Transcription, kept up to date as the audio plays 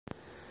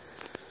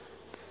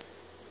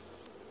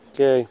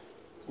Okay,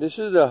 this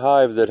is the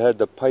hive that had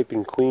the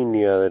piping queen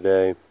the other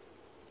day,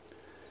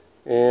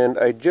 and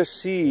I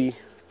just see,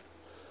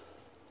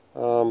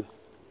 for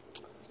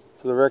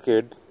the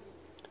record,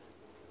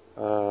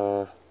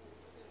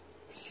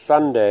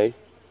 Saturday,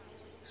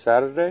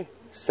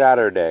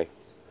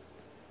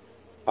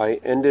 I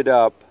ended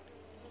up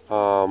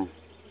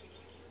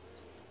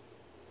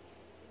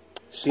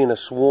seeing a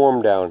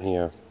swarm down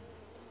here,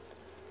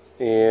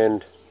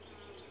 and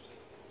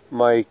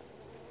my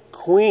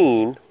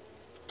queen,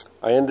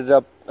 I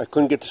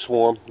couldn't get the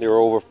swarm. They were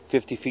over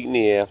 50 feet in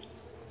the air.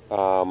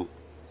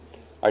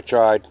 I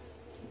tried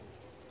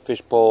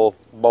fishpole,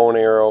 bow and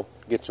arrow,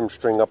 get some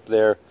string up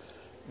there.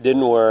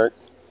 Didn't work.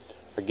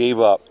 I gave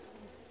up.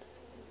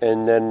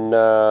 And then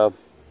I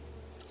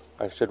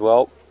said,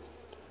 well,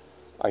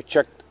 I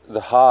checked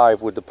the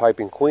hive with the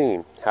piping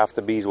queen. Half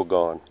the bees were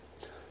gone.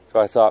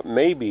 So I thought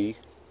maybe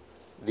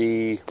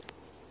the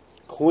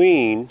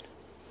queen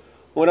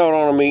went out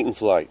on a mating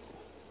flight,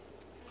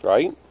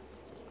 right?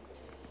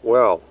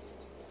 Well,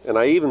 and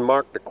I even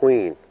marked the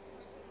queen.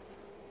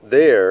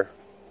 There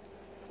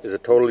is a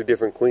totally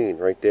different queen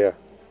right there,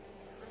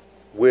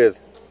 with,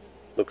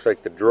 looks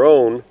like the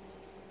drone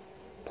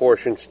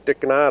portion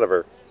sticking out of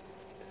her.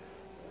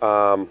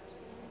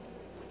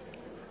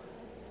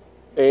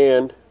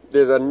 And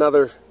there's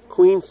another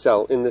queen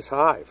cell in this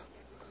hive.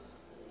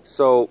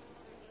 So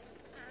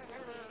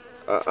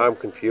I'm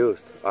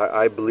confused.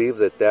 I believe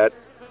that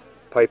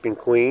piping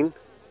queen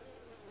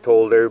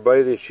told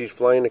everybody that she's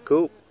flying the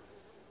coop.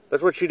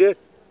 That's what she did.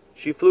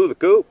 She flew the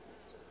coop.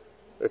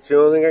 That's the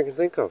only thing I can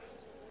think of.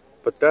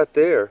 But that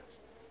there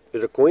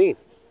is a queen,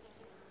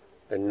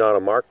 and not a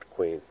marked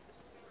queen.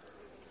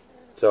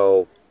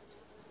 So,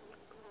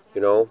 you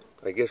know,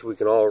 I guess we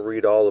can all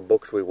read all the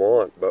books we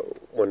want, but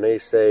when they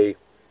say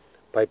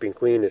piping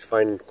queen is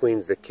finding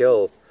queens to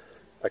kill,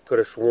 I could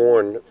have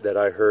sworn that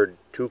I heard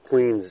two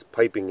queens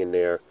piping in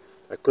there.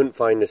 I couldn't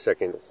find the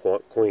second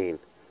queen.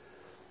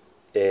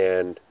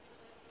 And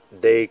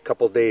a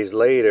couple days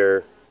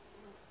later,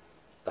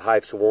 the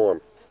hive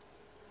swarm.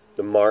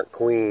 The marked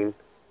queen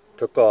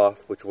took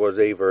off, which was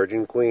a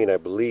virgin queen, I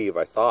believe.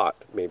 I thought.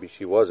 Maybe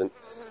she wasn't.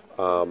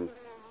 And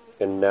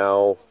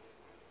now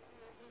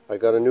I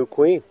got a new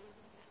queen.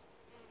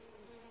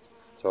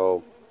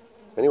 So,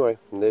 anyway,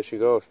 and there she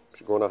goes.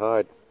 She's going to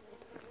hide.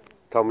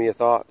 Tell me your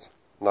thoughts.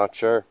 Not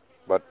sure.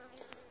 But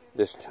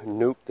this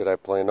nuke that I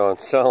planned on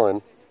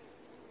selling,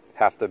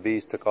 half the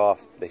bees took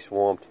off. They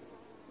swarmed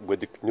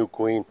with the new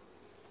queen.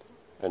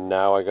 And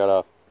now I got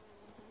a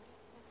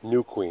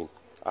new queen.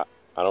 I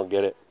don't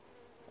get it.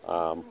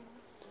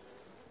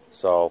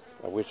 So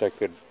I wish I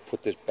could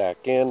put this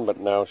back in, but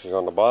now she's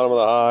on the bottom of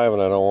the hive and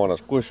I don't want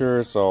to squish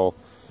her, so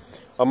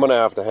I'm gonna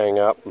have to hang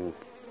up and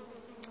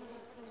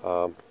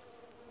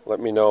let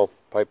me know.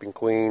 Piping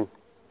queen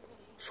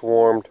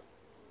swarmed.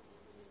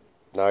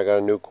 Now I got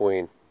a new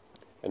queen,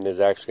 and there's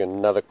actually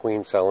another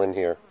queen cell in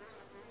here,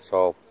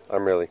 so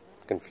I'm really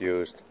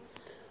confused.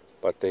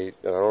 But I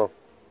don't know.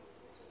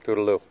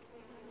 Toodaloo.